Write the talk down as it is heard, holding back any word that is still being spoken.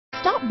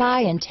Stop by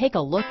and take a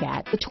look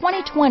at the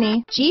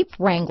 2020 Jeep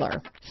Wrangler.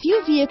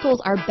 Few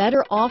vehicles are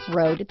better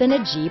off-road than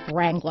a Jeep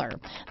Wrangler.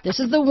 This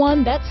is the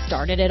one that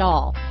started it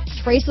all.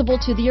 Traceable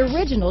to the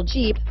original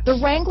Jeep, the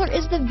Wrangler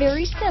is the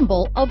very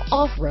symbol of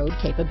off-road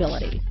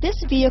capability.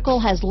 This vehicle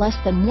has less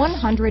than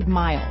 100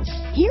 miles.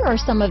 Here are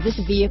some of this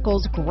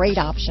vehicle's great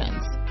options: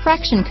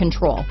 traction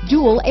control,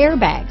 dual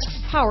airbags,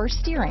 power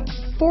steering,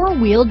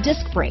 four-wheel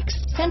disc brakes,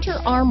 center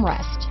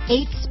armrest,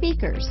 8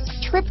 speakers,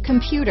 trip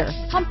computer,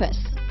 compass,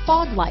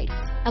 fog lights,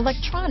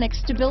 electronic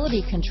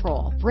stability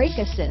control, brake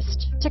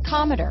assist,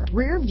 tachometer,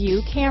 rear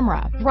view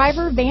camera,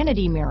 driver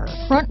vanity mirror,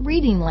 front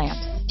reading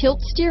lamps,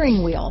 tilt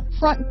steering wheel,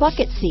 front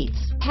bucket seats,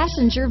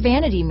 passenger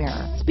vanity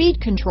mirror,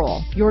 speed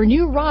control. Your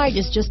new ride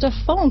is just a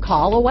phone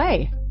call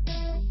away.